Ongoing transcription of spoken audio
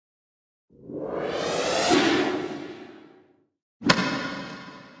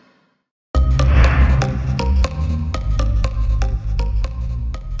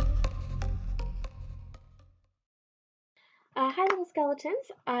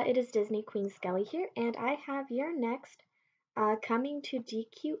Skeletons. It is Disney Queen Skelly here, and I have your next coming to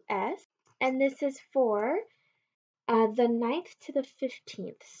DQS, and this is for the 9th to the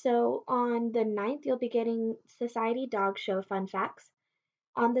 15th. So on the 9th, you'll be getting Society Dog Show Fun Facts.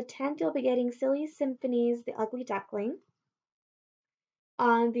 On the 10th, you'll be getting Silly Symphony's The Ugly Duckling.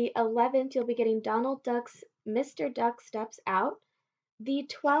 On the 11th, you'll be getting Donald Duck's Mr. Duck Steps Out. The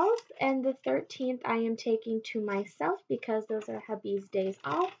 12th and the 13th I am taking to myself because those are hubby's days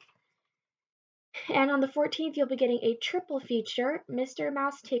off. And on the 14th, you'll be getting a triple feature, Mr.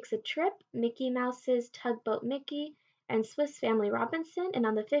 Mouse Takes a Trip, Mickey Mouse's Tugboat Mickey, and Swiss Family Robinson. And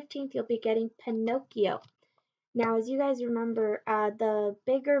on the 15th, you'll be getting Pinocchio. Now, as you guys remember, the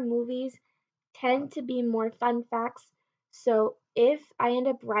bigger movies tend to be more fun facts. So if I end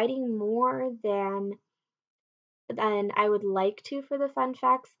up writing more than I would like to for the fun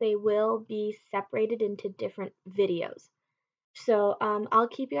facts, they will be separated into different videos. So I'll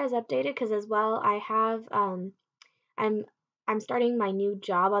keep you guys updated because as well I have I'm starting my new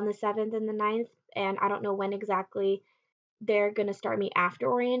job on the 7th and the 9th, and I don't know when exactly they're gonna start me after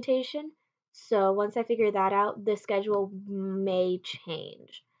orientation. So once I figure that out, the schedule may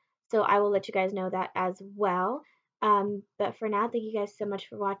change. So I will let you guys know that as well. But for now, thank you guys so much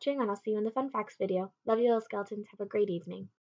for watching, and I'll see you in the fun facts video. Love you, little skeletons. Have a great evening.